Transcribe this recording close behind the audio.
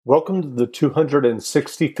Welcome to the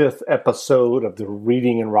 265th episode of the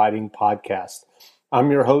Reading and Writing Podcast. I'm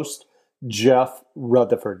your host, Jeff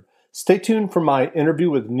Rutherford. Stay tuned for my interview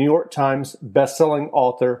with New York Times bestselling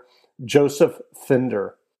author Joseph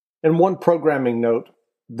Pfinder. And one programming note,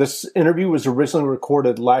 this interview was originally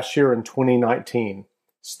recorded last year in 2019.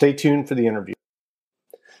 Stay tuned for the interview.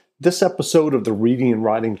 This episode of the Reading and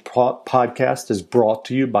Writing Podcast is brought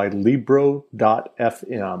to you by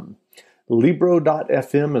Libro.fm.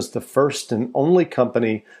 Libro.fm is the first and only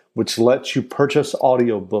company which lets you purchase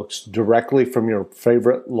audiobooks directly from your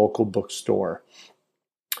favorite local bookstore.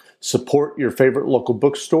 Support your favorite local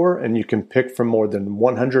bookstore and you can pick from more than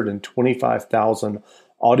 125,000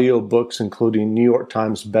 audiobooks, including New York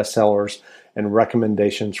Times bestsellers and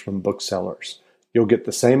recommendations from booksellers. You'll get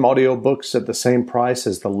the same audiobooks at the same price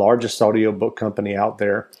as the largest audiobook company out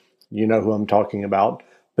there. You know who I'm talking about,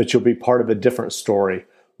 but you'll be part of a different story,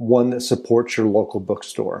 one that supports your local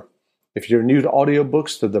bookstore. If you're new to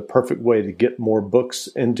audiobooks, they're the perfect way to get more books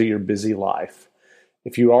into your busy life.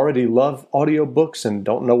 If you already love audiobooks and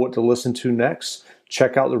don't know what to listen to next,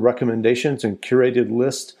 check out the recommendations and curated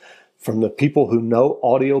list from the people who know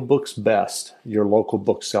audiobooks best, your local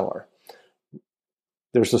bookseller.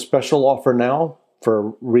 There's a special offer now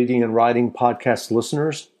for Reading and Writing Podcast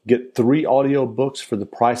listeners. Get 3 audiobooks for the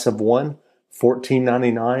price of one,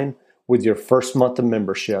 $14.99, with your first month of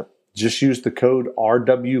membership. Just use the code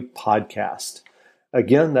RWPodcast.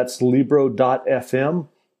 Again, that's Libro.fm,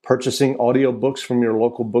 purchasing audiobooks from your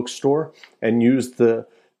local bookstore, and use the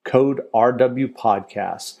code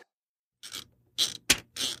RWPodcast.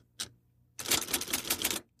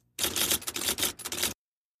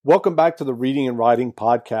 Welcome back to the Reading and Writing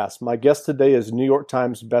Podcast. My guest today is New York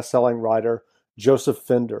Times bestselling writer Joseph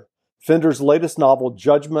Pfinder. Pfinder's latest novel,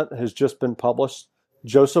 Judgment, has just been published.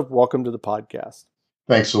 Joseph, welcome to the podcast.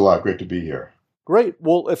 Thanks a lot. Great to be here. Great.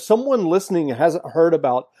 Well, if someone listening hasn't heard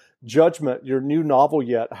about Judgment, your new novel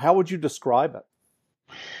yet, how would you describe it?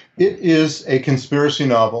 It is a conspiracy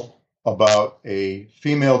novel about a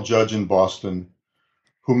female judge in Boston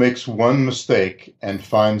who makes one mistake and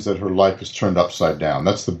finds that her life is turned upside down.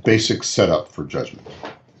 That's the basic setup for Judgment.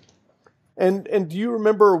 And do you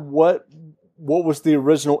remember what was the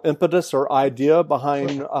original impetus or idea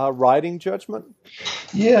behind writing Judgment?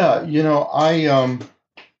 Yeah,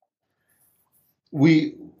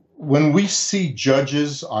 when we see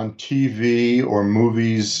judges on TV or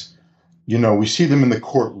movies, we see them in the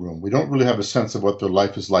courtroom. We don't really have a sense of what their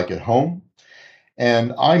life is like at home.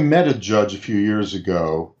 And I met a judge a few years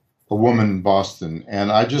ago, a woman in Boston,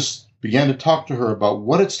 and I just began to talk to her about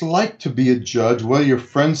what it's like to be a judge, what do your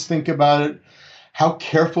friends think about it, how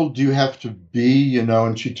careful do you have to be,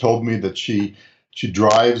 and she told me that she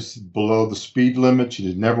drives below the speed limit.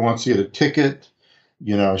 She never wants to get a ticket.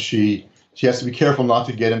 She has to be careful not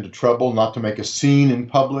to get into trouble, not to make a scene in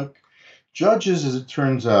public. Judges, as it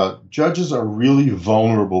turns out, judges are really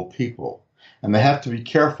vulnerable people, and they have to be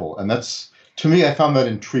careful. And to me, I found that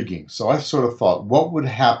intriguing. So I sort of thought, what would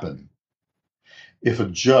happen if a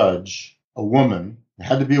judge, a woman, it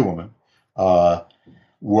had to be a woman,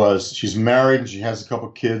 she's married and she has a couple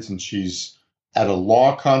of kids and she's at a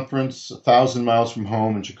law conference 1,000 miles from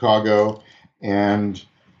home in Chicago, and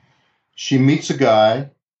she meets a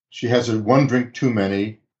guy. She has one drink too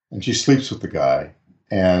many, and she sleeps with the guy.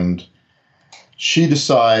 And they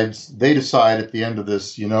decide at the end of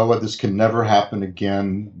this, you know what, this can never happen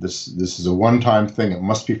again. This is a one-time thing. It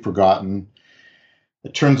must be forgotten.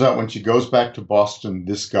 It turns out when she goes back to Boston,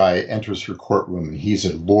 this guy enters her courtroom, and he's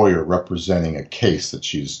a lawyer representing a case that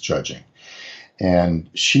she's judging. And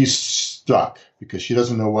she's stuck because she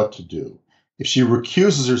doesn't know what to do. If she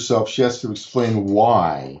recuses herself, she has to explain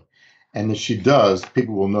why. And if she does,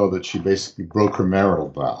 people will know that she basically broke her marital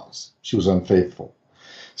vows. She was unfaithful.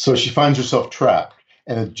 So she finds herself trapped,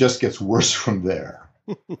 and it just gets worse from there.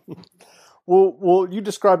 Well, you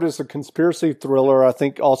described it as a conspiracy thriller. I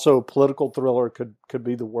think also political thriller could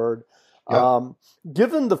be the word. Yep.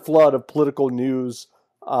 Given the flood of political news,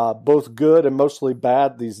 both good and mostly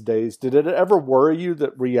bad these days, did it ever worry you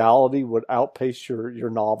that reality would outpace your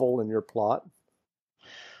novel and your plot?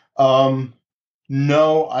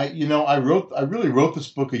 No, I really wrote this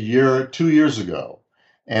book 2 years ago,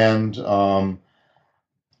 and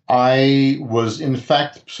I was in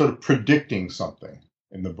fact sort of predicting something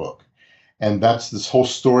in the book. And that's this whole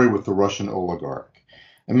story with the Russian oligarch.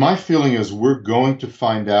 And my feeling is we're going to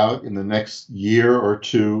find out in the next year or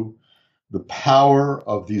two the power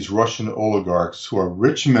of these Russian oligarchs who are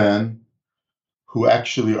rich men who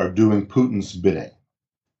actually are doing Putin's bidding.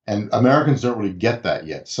 And Americans don't really get that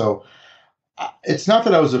yet. So it's not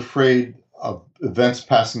that I was afraid of events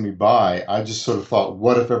passing me by, I just sort of thought,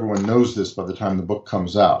 what if everyone knows this by the time the book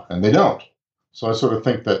comes out? And they don't. So I sort of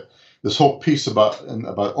think that this whole piece about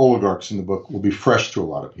oligarchs in the book will be fresh to a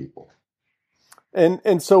lot of people.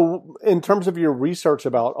 And so, in terms of your research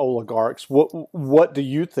about oligarchs, what do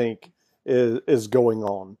you think is going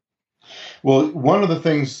on? Well, one of the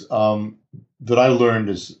things that I learned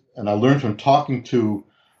and I learned from talking to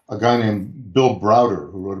a guy named Bill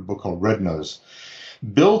Browder, who wrote a book called Red Nose.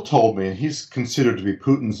 Bill told me, and he's considered to be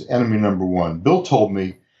Putin's enemy number one. Bill told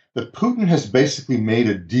me that Putin has basically made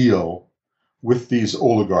a deal with these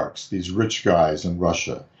oligarchs, these rich guys in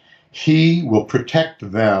Russia. He will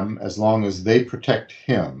protect them as long as they protect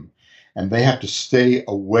him, and they have to stay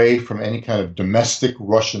away from any kind of domestic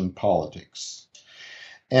Russian politics.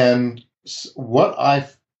 And what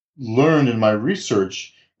I've learned in my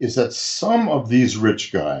research is that some of these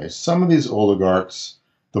rich guys, some of these oligarchs,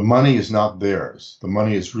 the money is not theirs. The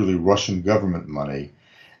money is really Russian government money,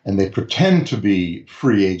 and they pretend to be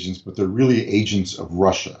free agents, but they're really agents of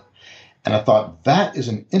Russia. And I thought that is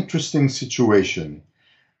an interesting situation.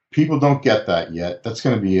 People don't get that yet. That's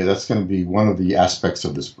going to be one of the aspects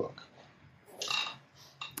of this book.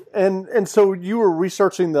 And so you were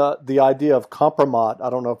researching the idea of kompromat. I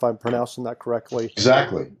don't know if I'm pronouncing that correctly.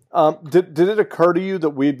 Exactly. Did it occur to you that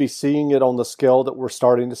we'd be seeing it on the scale that we're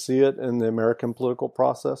starting to see it in the American political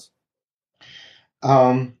process?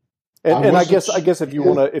 And I guess if you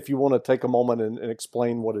want to take a moment and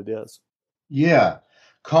explain what it is. Yeah.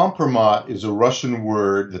 Kompromat is a Russian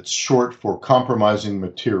word that's short for compromising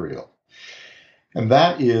material. And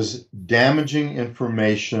that is damaging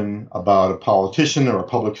information about a politician or a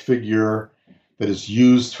public figure that is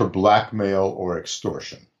used for blackmail or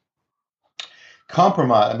extortion.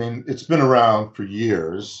 Kompromat, I mean, it's been around for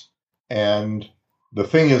years. And the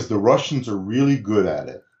thing is, the Russians are really good at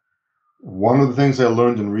it. One of the things I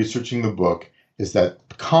learned in researching the book is that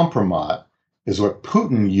kompromat is what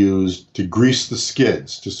Putin used to grease the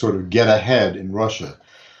skids, to sort of get ahead in Russia,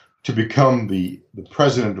 to become the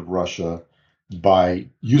president of Russia by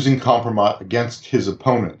using kompromat against his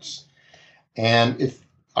opponents. And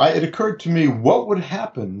it occurred to me, what would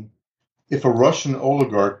happen if a Russian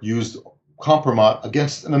oligarch used kompromat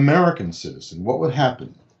against an American citizen? What would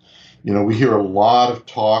happen? You know, we hear a lot of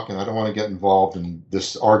talk, and I don't want to get involved in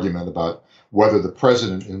this argument about whether the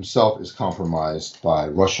president himself is compromised by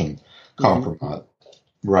Russian kompromat,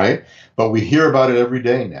 right? But we hear about it every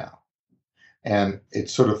day now. And I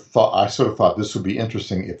sort of thought this would be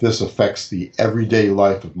interesting if this affects the everyday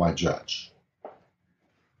life of my judge.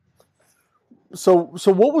 So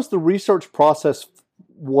what was the research process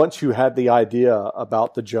once you had the idea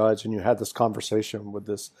about the judge and you had this conversation with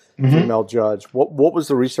this female judge? What was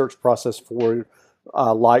the research process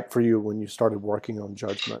like for you when you started working on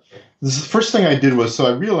judgment? The first thing I did was, so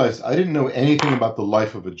I realized I didn't know anything about the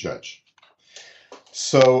life of a judge.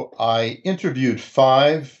 So I interviewed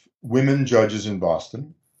 5 women judges in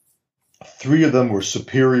Boston. 3 of them were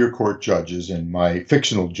Superior Court judges, and my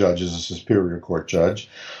fictional judge is a Superior Court judge.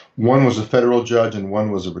 1 was a federal judge, and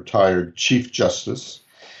 1 was a retired Chief Justice.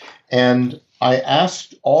 And I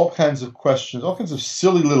asked all kinds of questions, all kinds of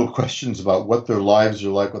silly little questions about what their lives are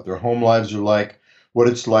like, what their home lives are like, what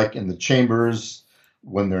it's like in the chambers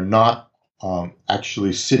when they're not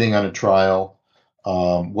actually sitting on a trial,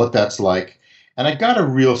 what that's like. And I got a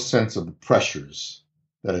real sense of the pressures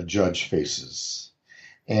that a judge faces.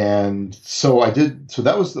 And so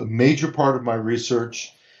that was the major part of my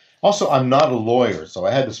research. Also, I'm not a lawyer, so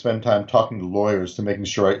I had to spend time talking to lawyers to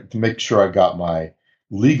make sure I got my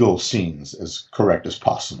legal scenes as correct as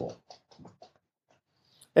possible.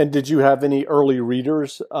 And did you have any early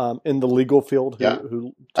readers in the legal field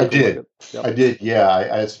who I did. I did, yeah.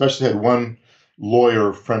 I especially had one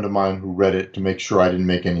lawyer friend of mine who read it to make sure I didn't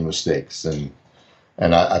make any mistakes. And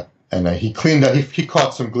he cleaned up. He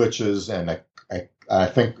caught some glitches, and I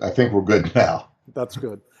think we're good now. That's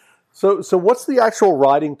good. So what's the actual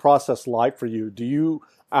writing process like for you? Do you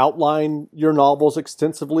outline your novels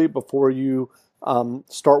extensively before you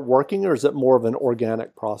start working, or is it more of an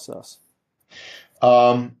organic process?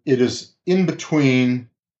 It is in between.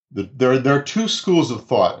 There are 2 schools of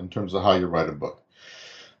thought in terms of how you write a book.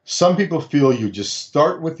 Some people feel you just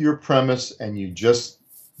start with your premise and you just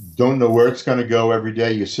don't know where it's going to go every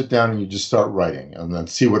day. You sit down and you just start writing and then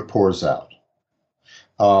see what pours out.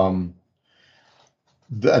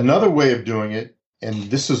 Another way of doing it, and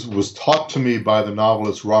this was taught to me by the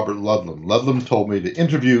novelist Robert Ludlum. Ludlum told me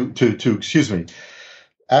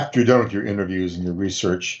after you're done with your interviews and your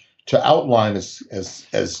research, to outline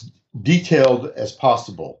as detailed as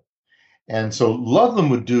possible. And so Ludlum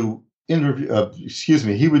would do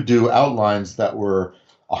he would do outlines that were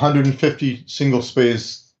 150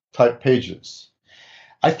 single-space type pages.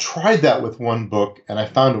 I tried that with one book, and I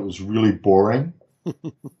found it was really boring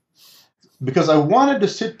because I wanted to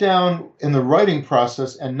sit down in the writing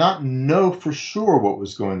process and not know for sure what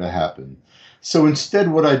was going to happen. So instead,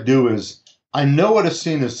 what I do is I know what a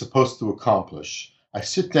scene is supposed to accomplish. I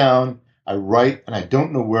sit down, I write, and I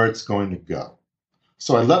don't know where it's going to go.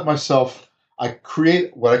 So I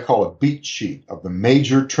create what I call a beat sheet of the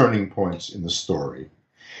major turning points in the story.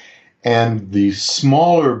 And the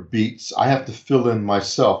smaller beats I have to fill in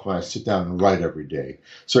myself when I sit down and write every day.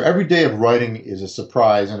 So every day of writing is a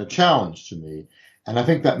surprise and a challenge to me. And I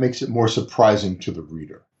think that makes it more surprising to the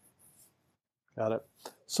reader. Got it.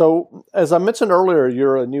 So as I mentioned earlier,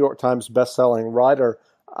 you're a New York Times bestselling writer.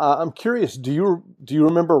 I'm curious, do you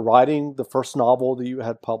remember writing the first novel that you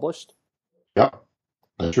had published? Yeah,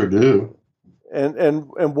 I sure do. And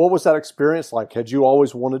what was that experience like? Had you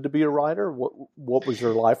always wanted to be a writer? What was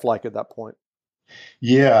your life like at that point?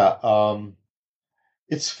 Yeah,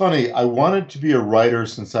 it's funny. I wanted to be a writer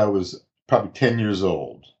since I was probably 10 years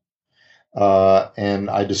old. And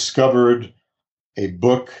I discovered a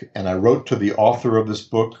book, and I wrote to the author of this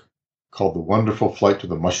book called The Wonderful Flight to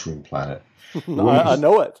the Mushroom Planet. I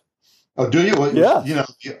know it. Oh, do you? Well, yeah. You know,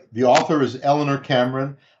 the author is Eleanor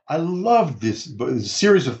Cameron. I love this book. It's a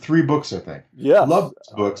series of 3 books, I think. Yeah, I love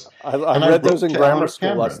these books. I read those in grammar school.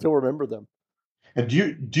 Cameron. I still remember them. And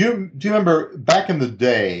do you remember back in the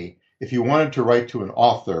day, if you wanted to write to an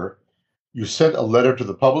author, you sent a letter to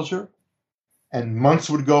the publisher, and months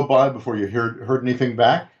would go by before you heard anything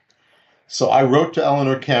back? So I wrote to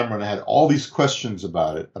Eleanor Cameron. I had all these questions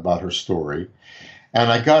about her story,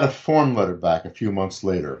 and I got a form letter back a few months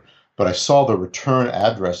later, but I saw the return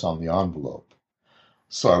address on the envelope.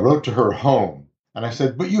 So I wrote to her home, and I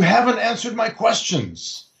said, "But you haven't answered my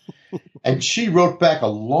questions." And she wrote back a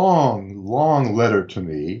long, long letter to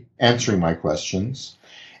me answering my questions.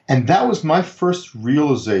 And that was my first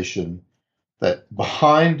realization that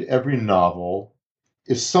behind every novel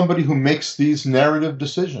is somebody who makes these narrative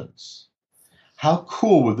decisions. How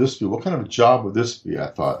cool would this be? What kind of a job would this be? I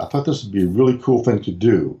thought this would be a really cool thing to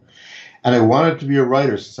do. And I wanted to be a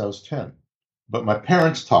writer since I was 10. But my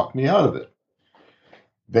parents talked me out of it.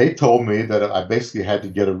 They told me that I basically had to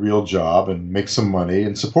get a real job and make some money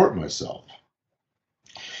and support myself.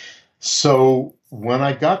 So when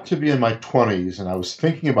I got to be in my 20s and I was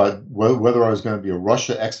thinking about whether I was going to be a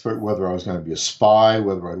Russia expert, whether I was going to be a spy,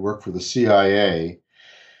 whether I'd work for the CIA,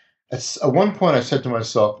 at one point I said to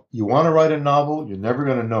myself, you want to write a novel? You're never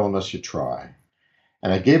going to know unless you try.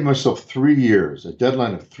 And I gave myself 3 years, a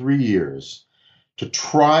deadline of 3 years, to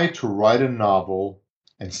try to write a novel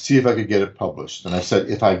and see if I could get it published. And I said,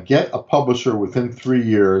 if I get a publisher within 3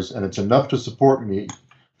 years and it's enough to support me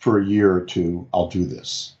for a year or two, I'll do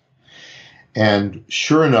this. And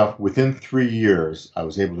sure enough, within 3 years, I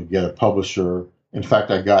was able to get a publisher. In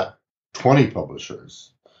fact, I got 20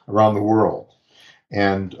 publishers around the world.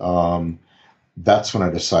 And that's when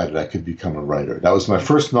I decided I could become a writer. That was my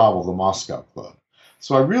first novel, The Moscow Club.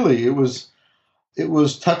 So it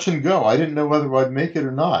was touch and go. I didn't know whether I'd make it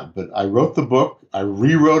or not, but I wrote the book. I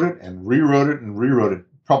rewrote it and rewrote it and rewrote it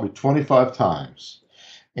probably 25 times.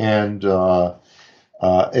 And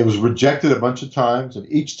it was rejected a bunch of times. And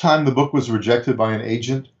each time the book was rejected by an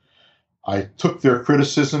agent, I took their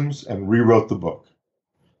criticisms and rewrote the book.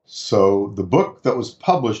 So the book that was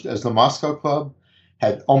published as The Moscow Club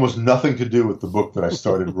had almost nothing to do with the book that I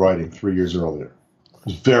started writing 3 years earlier. It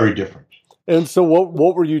was very different. And so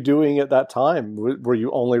what were you doing at that time? Were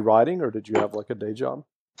you only writing, or did you have like a day job?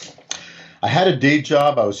 I had a day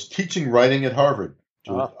job. I was teaching writing at Harvard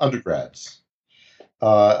to undergrads.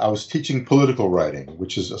 I was teaching political writing,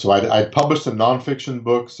 I published a nonfiction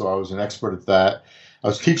book, so I was an expert at that. I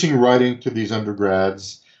was teaching writing to these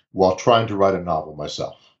undergrads while trying to write a novel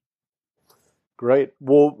myself. Great.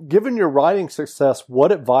 Well, given your writing success,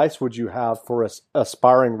 what advice would you have for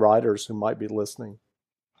aspiring writers who might be listening?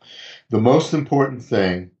 The most important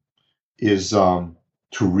thing is to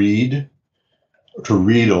read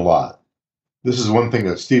a lot. This is one thing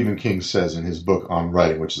that Stephen King says in his book on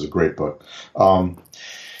writing, which is a great book.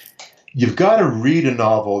 You've got to read a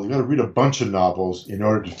novel, you've got to read a bunch of novels in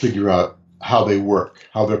order to figure out how they work,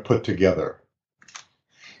 how they're put together.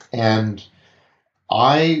 And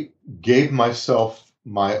I gave myself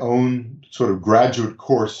my own sort of graduate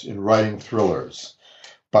course in writing thrillers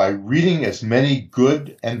by reading as many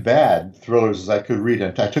good and bad thrillers as I could read.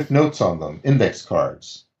 And I took notes on them, index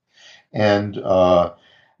cards. And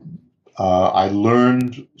I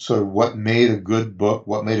learned sort of what made a good book,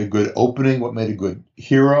 what made a good opening, what made a good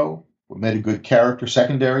hero, what made a good character,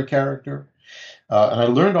 secondary character. And I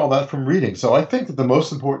learned all that from reading. So I think that the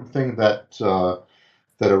most important thing that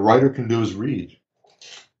a writer can do is read.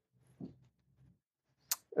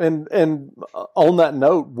 And on that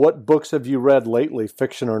note, what books have you read lately,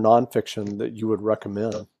 fiction or nonfiction, that you would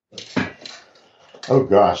recommend? Oh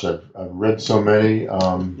gosh, I've read so many.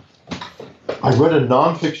 I read a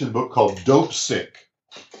nonfiction book called Dope Sick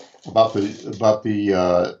about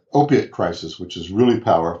the opiate crisis, which is really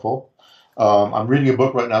powerful. I'm reading a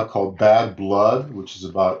book right now called Bad Blood, which is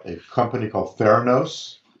about a company called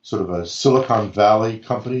Theranos, sort of a Silicon Valley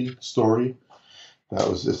company story.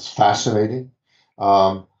 It's fascinating.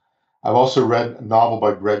 I've also read a novel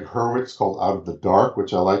by Greg Hurwitz called Out of the Dark,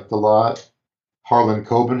 which I liked a lot. Harlan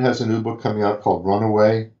Coben has a new book coming out called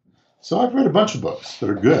Runaway. So I've read a bunch of books that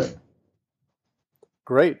are good.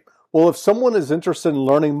 Great. Well, if someone is interested in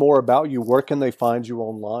learning more about you, where can they find you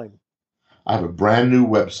online? I have a brand new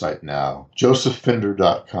website now,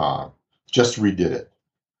 josephfinder.com. Just redid it.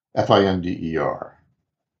 Finder.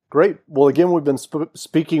 Great. Well, again, we've been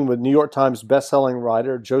speaking with New York Times bestselling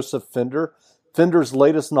writer Joseph Finder. Finder's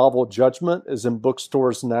latest novel, Judgment, is in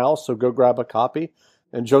bookstores now, so go grab a copy.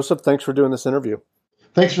 And Joseph, thanks for doing this interview.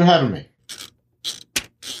 Thanks for having me.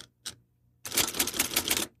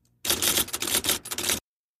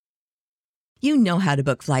 You know how to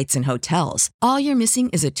book flights and hotels. All you're missing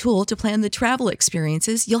is a tool to plan the travel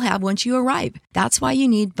experiences you'll have once you arrive. That's why you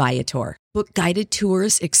need Viator. Book guided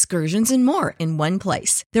tours, excursions, and more in one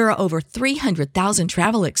place. There are over 300,000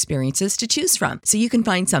 travel experiences to choose from, so you can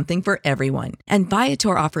find something for everyone. And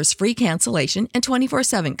Viator offers free cancellation and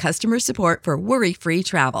 24/7 customer support for worry-free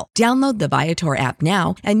travel. Download the Viator app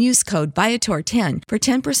now and use code Viator10 for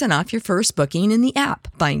 10% off your first booking in the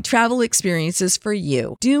app. Find travel experiences for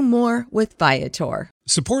you. Do more with Viator.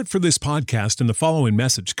 Support for this podcast and the following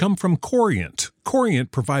message come from Corient. Corient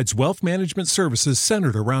provides wealth management services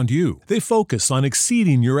centered around you. They focus on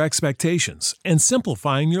exceeding your expectations and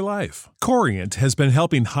simplifying your life. Corient has been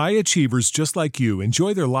helping high achievers just like you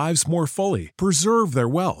enjoy their lives more fully, preserve their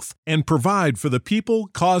wealth, and provide for the people,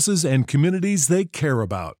 causes, and communities they care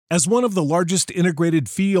about. As one of the largest integrated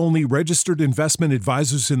fee-only registered investment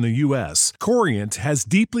advisors in the U.S., Corient has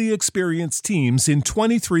deeply experienced teams in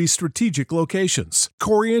 23 strategic locations.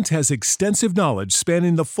 Corient has extensive knowledge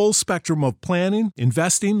spanning the full spectrum of planning,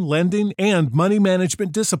 investing, lending, and money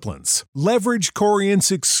management disciplines. Leverage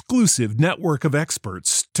Corient's exclusive network of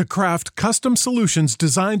experts to craft custom solutions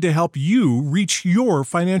designed to help you reach your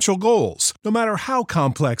financial goals, no matter how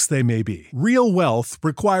complex they may be. Real wealth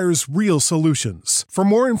requires real solutions. For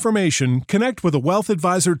more information, connect with a wealth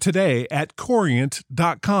advisor today at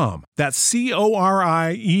Corient.com. That's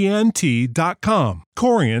Corient.com.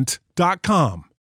 Corient.com.